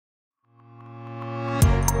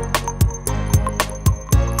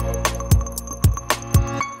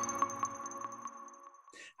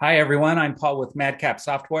Hi, everyone. I'm Paul with MadCap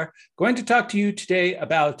Software. Going to talk to you today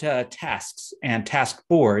about tasks and task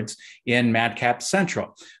boards in MadCap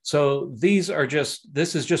Central. So this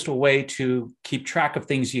is just a way to keep track of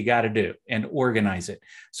things you got to do and organize it.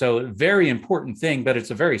 So very important thing, but it's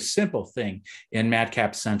a very simple thing in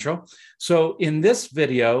MadCap Central. So in this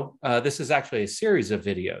video, this is actually a series of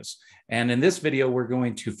videos. And in this video, we're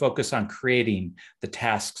going to focus on creating the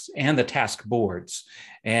tasks and the task boards.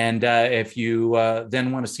 And if you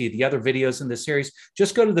then want to see the other videos in this series,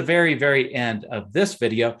 just go to the very, very end of this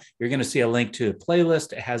video. You're going to see a link to a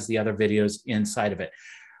playlist. It has the other videos inside of it.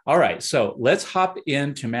 All right, so let's hop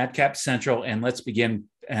into MadCap Central and let's begin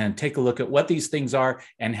and take a look at what these things are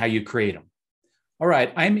and how you create them. All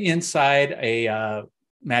right, I'm inside a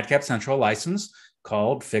MadCap Central license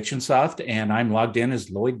called FictionSoft, and I'm logged in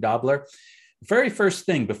as Lloyd Dobler. Very first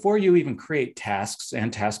thing, before you even create tasks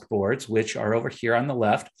and task boards, which are over here on the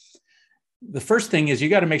left, the first thing is you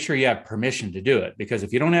got to make sure you have permission to do it, because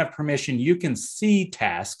if you don't have permission, you can see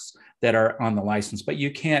tasks that are on the license, but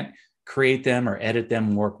you can't create them or edit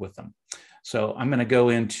them, work with them. So I'm going to go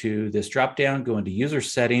into this dropdown, go into user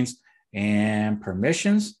settings and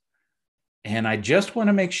permissions. And I just want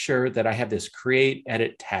to make sure that I have this create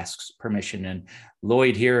edit tasks permission. And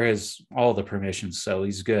Lloyd here has all the permissions, so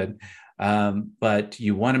he's good. But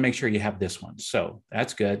you want to make sure you have this one. So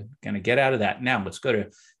that's good. Going to get out of that. Now let's go to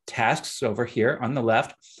tasks over here on the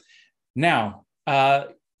left. Now,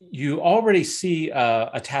 you already see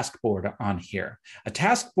a task board on here. A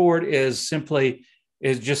task board is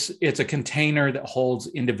it's a container that holds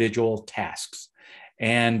individual tasks.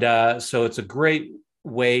 And so it's a great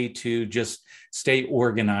way to just stay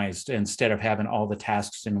organized instead of having all the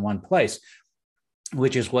tasks in one place,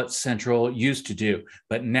 which is what Central used to do.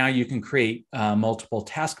 But now you can create multiple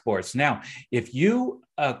task boards. Now, if you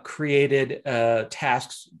created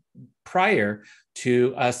tasks prior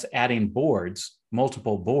to us adding boards,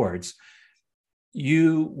 multiple boards,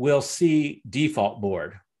 you will see default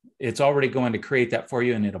board. It's already going to create that for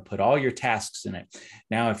you, and it'll put all your tasks in it.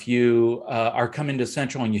 Now, if you are coming to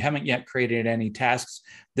Central and you haven't yet created any tasks,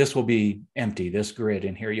 this will be empty, this grid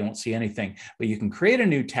in here. You won't see anything, but you can create a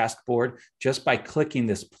new task board just by clicking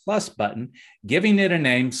this plus button, giving it a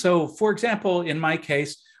name. So for example, in my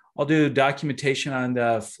case, I'll do documentation on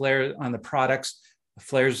the Flare, on the products.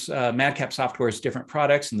 Flare's MadCap Software's different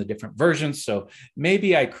products and the different versions. So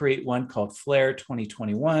maybe I create one called Flare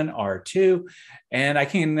 2021 R2, and I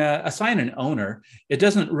can assign an owner. It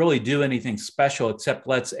doesn't really do anything special except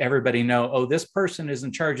lets everybody know, oh, this person is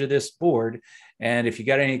in charge of this board. And if you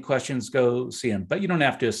got any questions, go see him. But you don't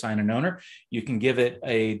have to assign an owner. You can give it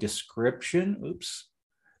a description.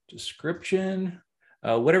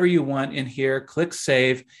 Whatever you want in here, click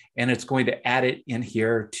save, and it's going to add it in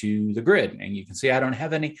here to the grid. And you can see I don't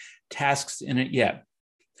have any tasks in it yet.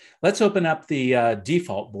 Let's open up the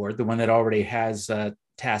default board, the one that already has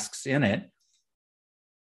tasks in it.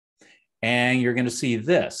 And you're going to see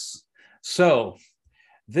this. So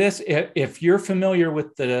this, if you're familiar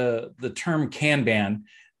with the term Kanban,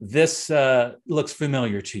 this looks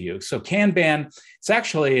familiar to you. So Kanban, it's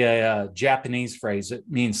actually a Japanese phrase. It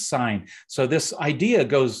means sign. So this idea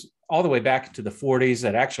goes all the way back to the 40s.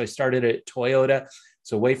 That actually started at Toyota.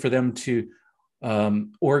 It's a way for them to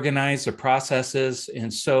organize their processes.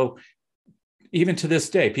 And so even to this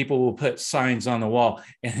day, people will put signs on the wall,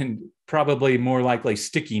 and probably more likely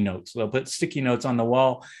sticky notes. They'll put sticky notes on the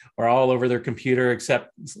wall or all over their computer,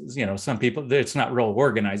 except, you know, some people, it's not real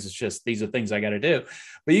organized. It's just, these are things I got to do.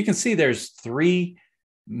 But you can see there's three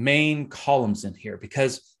main columns in here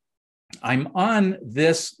because I'm on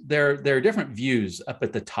this, there are different views up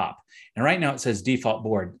at the top. And right now it says default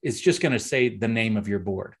board. It's just going to say the name of your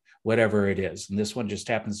board, whatever it is. And this one just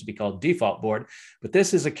happens to be called default board, but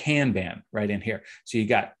this is a Kanban right in here. So you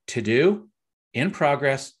got to do, in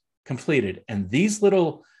progress, completed. And these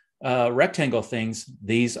little rectangle things,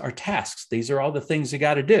 these are tasks. These are all the things you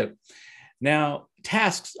got to do. Now,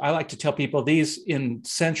 tasks, I like to tell people these in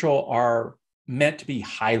Central are meant to be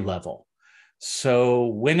high level. So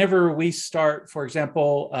whenever we start, for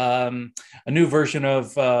example, a new version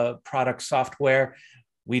of product software,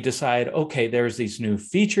 we decide, okay, there's these new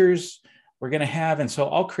features we're going to have. And so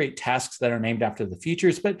I'll create tasks that are named after the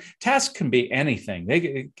features, but tasks can be anything.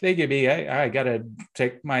 They could be, I got to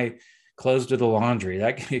take my clothes to the laundry.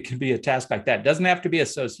 It can be a task like that. It doesn't have to be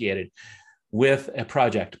associated with a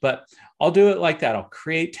project, but I'll do it like that. I'll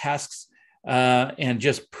create tasks and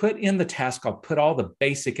just put in the task. I'll put all the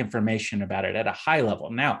basic information about it at a high level.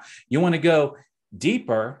 Now, you want to go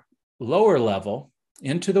deeper, lower level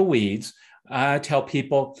into the weeds. I tell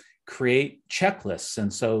people create checklists.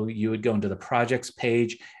 And so you would go into the projects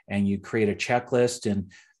page and you create a checklist.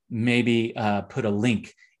 And maybe put a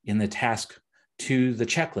link in the task to the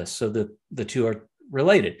checklist so that the two are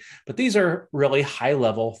related. But these are really high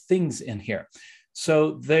level things in here.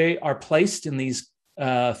 So they are placed in these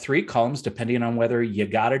three columns, depending on whether you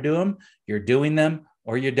got to do them, you're doing them,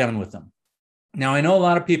 or you're done with them. Now, I know a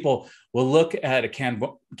lot of people will look at a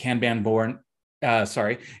Kanban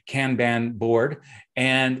board,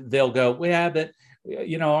 and they'll go, well, yeah, but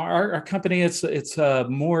our company, it's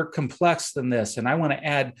more complex than this, and I want to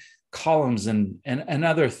add columns and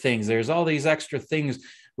other things. There's all these extra things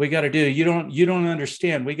we got to do. You don't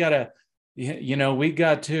understand. We got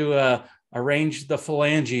to arrange the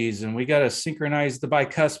phalanges, and we got to synchronize the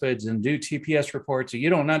bicuspids and do TPS reports. You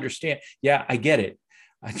don't understand. Yeah, I get it.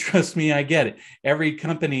 Trust me, I get it. Every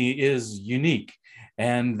company is unique,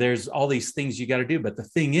 and there's all these things you got to do. But the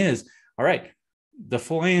thing is, all right, the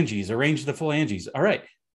phalanges, arrange the phalanges. All right,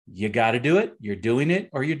 you got to do it. You're doing it,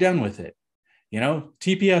 or you're done with it.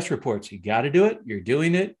 TPS reports, you got to do it. You're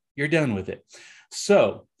doing it. You're done with it.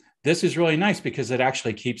 So this is really nice because it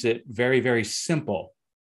actually keeps it very, very simple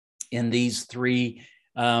in these three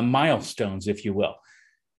milestones, if you will.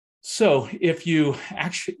 So if you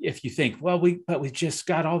think, well, we just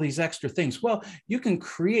got all these extra things, well, you can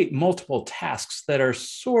create multiple tasks that are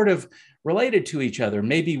sort of related to each other.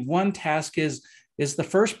 Maybe one task is the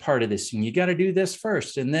first part of this, and you got to do this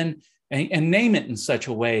first, and then and name it in such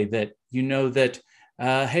a way that you know that,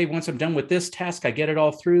 hey, once I'm done with this task, I get it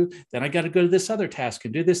all through, then I got to go to this other task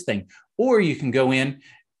and do this thing. Or you can go in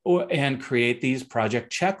and create these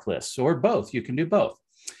project checklists, or both. You can do both.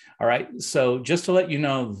 All right, so just to let you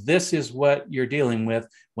know, this is what you're dealing with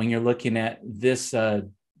when you're looking at this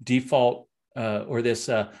default or this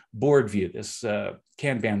board view, this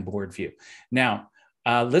Kanban board view. Now,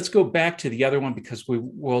 let's go back to the other one, because we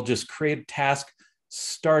will just create a task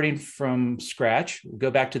starting from scratch. We'll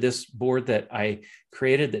go back to this board that I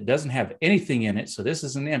created that doesn't have anything in it. So this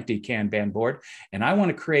is an empty Kanban board, and I want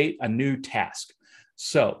to create a new task.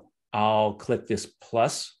 So I'll click this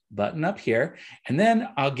plus button up here, and then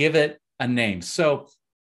I'll give it a name. So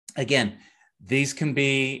again, these can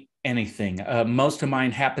be anything. Most of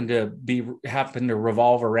mine happen to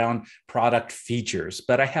revolve around product features,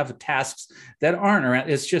 but I have tasks that aren't around.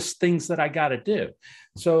 It's just things that I got to do.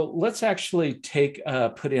 So let's actually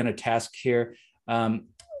put in a task here.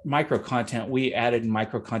 Micro content. We added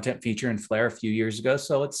micro content feature in Flare a few years ago.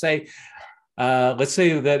 So let's say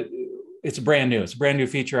that it's brand new. It's a brand new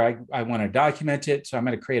feature. I want to document it. So I'm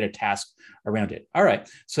going to create a task around it. All right.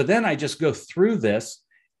 So then I just go through this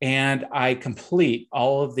and I complete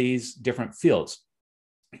all of these different fields.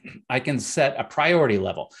 I can set a priority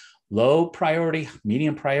level: low priority,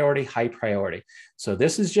 medium priority, high priority. So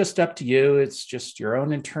this is just up to you. It's just your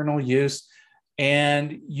own internal use.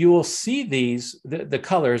 And you will see the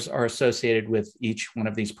colors are associated with each one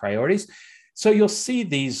of these priorities. So you'll see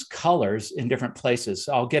these colors in different places.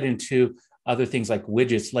 I'll get into other things like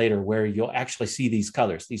widgets later, where you'll actually see these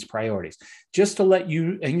colors, these priorities, just to let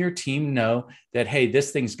you and your team know that, hey,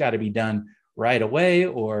 this thing's got to be done right away,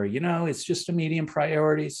 or, it's just a medium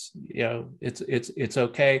priorities, it's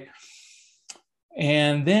okay.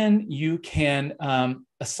 And then you can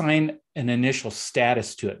assign an initial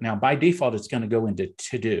status to it. Now, by default, it's going to go into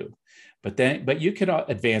to do. But you could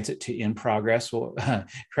advance it to in progress, or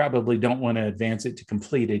probably don't want to advance it to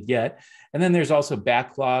completed yet. And then there's also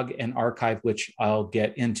backlog and archive, which I'll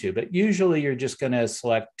get into. But usually you're just going to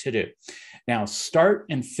select to do. Now, start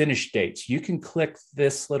and finish dates. You can click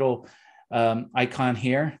this little icon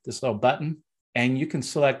here, this little button, and you can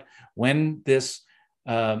select when this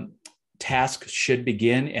task should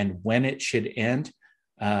begin and when it should end.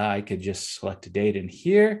 I could just select a date in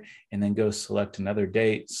here and then go select another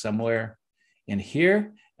date somewhere in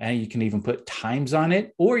here. And you can even put times on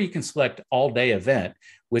it, or you can select all day event,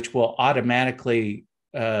 which will automatically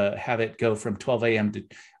have it go from 12 a.m. to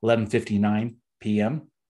 11:59 p.m.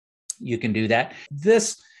 You can do that.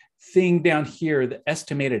 This thing down here, the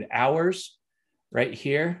estimated hours right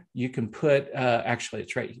here, you can put, actually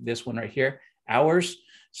it's right, this one right here, hours.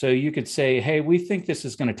 So you could say, hey, we think this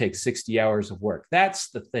is going to take 60 hours of work.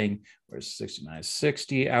 That's the thing. Where's 69?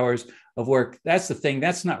 60 hours of work. That's the thing.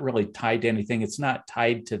 That's not really tied to anything. It's not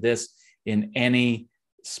tied to this in any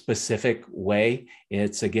specific way.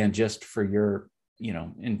 It's, again, just for your,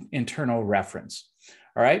 internal reference.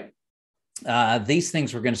 All right. These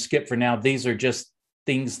things we're going to skip for now. These are just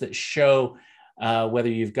things that show whether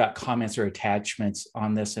you've got comments or attachments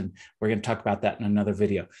on this, and we're going to talk about that in another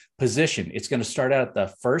video. Position, it's going to start out at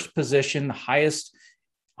the first position, the highest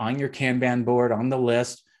on your Kanban board on the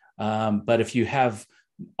list. But if you have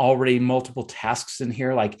already multiple tasks in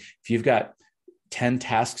here, like if you've got 10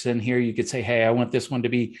 tasks in here. You could say, hey, I want this one to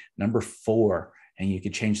be number 4, and you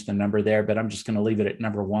could change the number there, but I'm just going to leave it at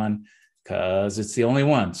number 1 because it's the only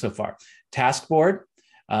one so far. Task board.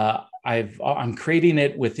 I'm creating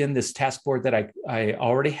it within this task board that I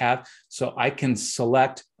already have, so I can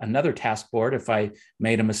select another task board if I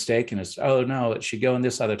made a mistake and it's, oh no, it should go in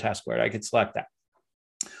this other task board. I could select that.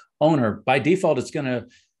 Owner, by default, it's going to,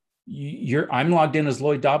 I'm logged in as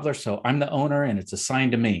Lloyd Dobler, so I'm the owner and it's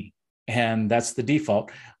assigned to me, and that's the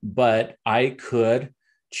default, but I could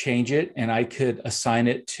change it and I could assign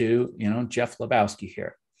it to, Jeff Lebowski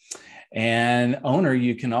here. And owner,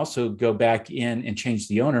 you can also go back in and change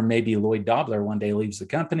the owner. Maybe Lloyd Dobler one day leaves the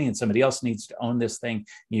company and somebody else needs to own this thing.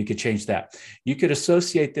 You could change that. You could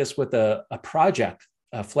associate this with a project,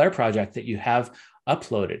 a Flare project that you have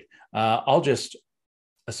uploaded. I'll just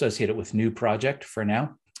associate it with new project for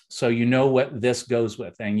now, so you know what this goes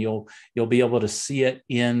with, and you'll be able to see it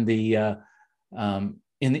in the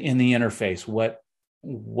interface.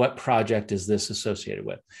 What project is this associated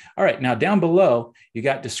with? All right, now down below, you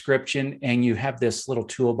got description, and you have this little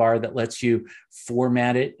toolbar that lets you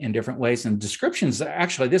format it in different ways. And descriptions,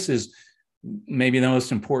 actually, this is maybe the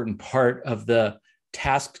most important part of the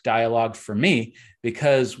task dialog for me,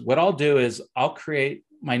 because what I'll do is I'll create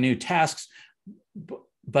my new tasks,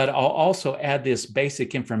 but I'll also add this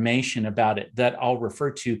basic information about it that I'll refer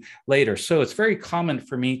to later. So it's very common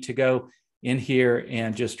for me to go in here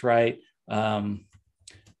and just write,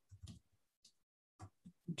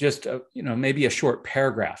 maybe a short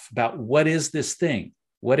paragraph about what is this thing?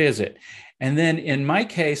 What is it? And then in my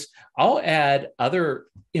case, I'll add other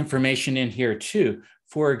information in here too.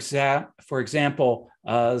 For example,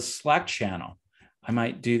 Slack channel. I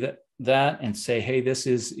might do that and say, hey, this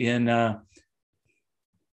is in, and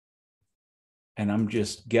I'm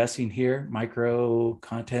just guessing here, micro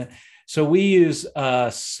content. So we use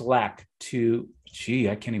Slack to,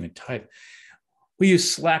 I can't even type. We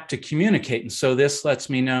use Slack to communicate. And so this lets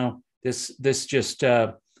me know, this just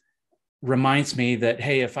reminds me that,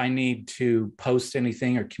 hey, if I need to post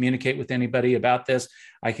anything or communicate with anybody about this,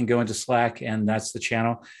 I can go into Slack, and that's the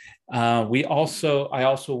channel. I also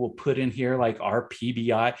will put in here like our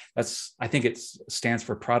PBI. I think it stands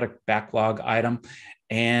for product backlog item.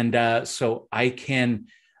 And so I can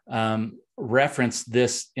reference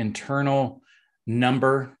this internal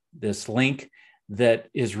number, this link, that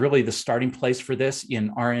is really the starting place for this in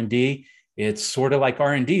R&D. It's sort of like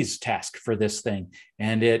R&D's task for this thing.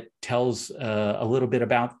 And it tells a little bit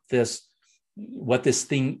about this, what this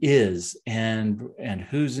thing is, and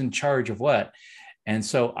who's in charge of what. And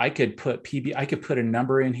so I could put I could put a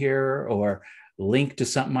number in here or link to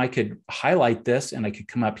something. I could highlight this and I could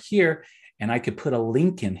come up here and I could put a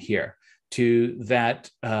link in here to that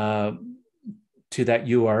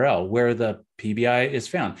URL where the PBI is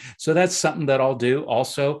found. So that's something that I'll do.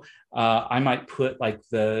 Also, I might put like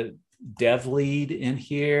the dev lead in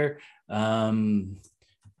here,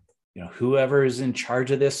 whoever is in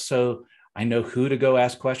charge of this, so I know who to go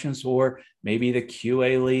ask questions, or maybe the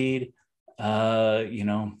QA lead,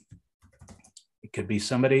 it could be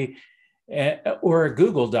somebody, or a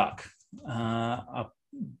Google Doc. I'll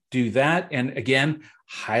do that. And again,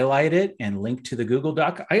 highlight it and link to the Google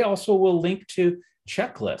Doc. I also will link to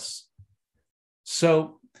checklists.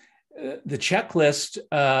 So the checklist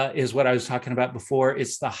is what I was talking about before.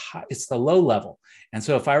 It's the low level. And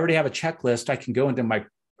so if I already have a checklist, I can go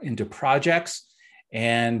into projects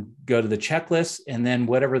and go to the checklist, and then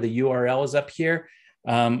whatever the URL is up here,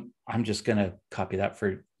 I'm just going to copy that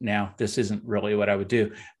for now. This isn't really what I would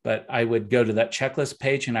do, but I would go to that checklist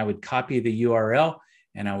page and I would copy the URL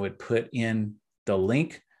and I would put in the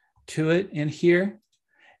link to it in here.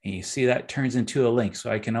 And you see that turns into a link, so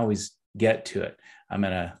I can always get to it. I'm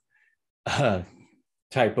going to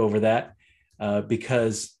type over that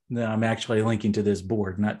because I'm actually linking to this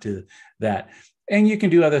board, not to that. And you can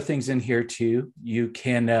do other things in here too. You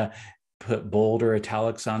can put bold or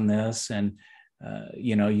italics on this, and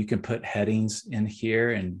you can put headings in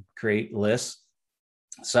here and create lists.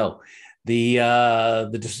 So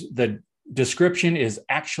the description is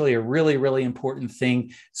actually a really, really important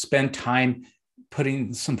thing. Spend time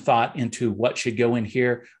putting some thought into what should go in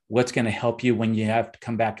here, what's going to help you when you have to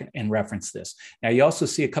come back and reference this. Now, you also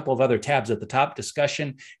see a couple of other tabs at the top,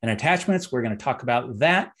 discussion and attachments. We're going to talk about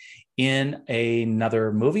that in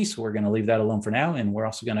another movie, so we're going to leave that alone for now. And we're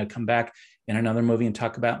also going to come back in another movie and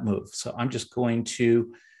talk about move. So I'm just going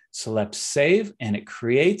to select save, and it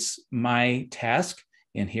creates my task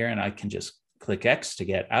in here, and I can just click X to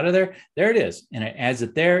get out of there. There it is, and it adds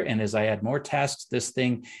it there. And as I add more tasks, this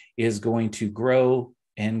thing is going to grow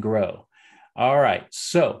and grow. All right,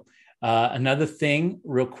 so Another thing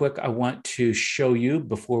real quick I want to show you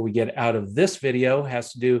before we get out of this video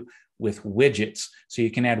has to do with widgets. So you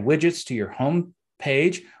can add widgets to your home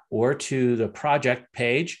page or to the project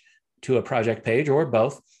page, to a project page, or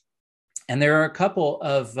both. And there are a couple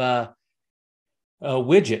of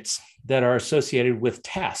widgets that are associated with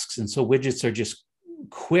tasks. And so widgets are just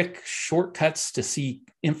quick shortcuts to see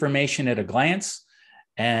information at a glance.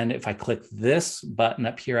 And if I click this button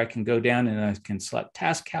up here, I can go down and I can select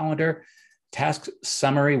task calendar, task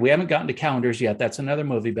summary. We haven't gotten to calendars yet. That's another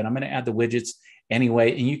movie, but I'm going to add the widgets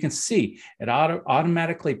anyway. And you can see it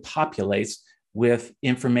automatically populates with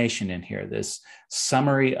information in here, this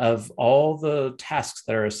summary of all the tasks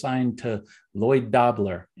that are assigned to Lloyd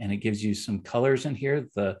Dobler. And it gives you some colors in here,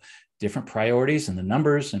 the different priorities and the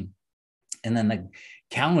numbers. And then the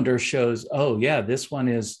calendar shows, oh yeah, this one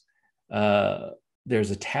is,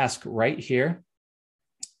 there's a task right here.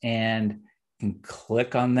 And you can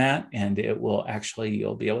click on that and it will actually,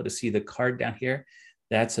 you'll be able to see the card down here.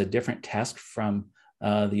 That's a different task from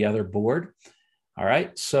the other board. All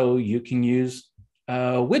right, so you can use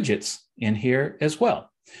widgets in here as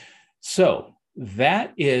well. So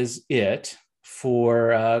that is it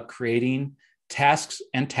for creating tasks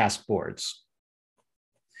and task boards.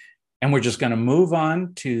 And we're just going to move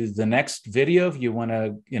on to the next video. If you want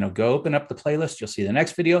to, go open up the playlist, you'll see the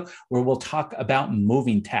next video where we'll talk about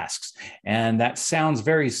moving tasks. And that sounds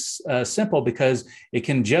very simple because it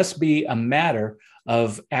can just be a matter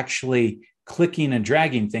of actually clicking and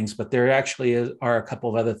dragging things, but there actually are a couple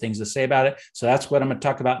of other things to say about it. So that's what I'm going to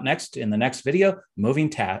talk about next in the next video, moving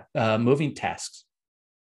tasks.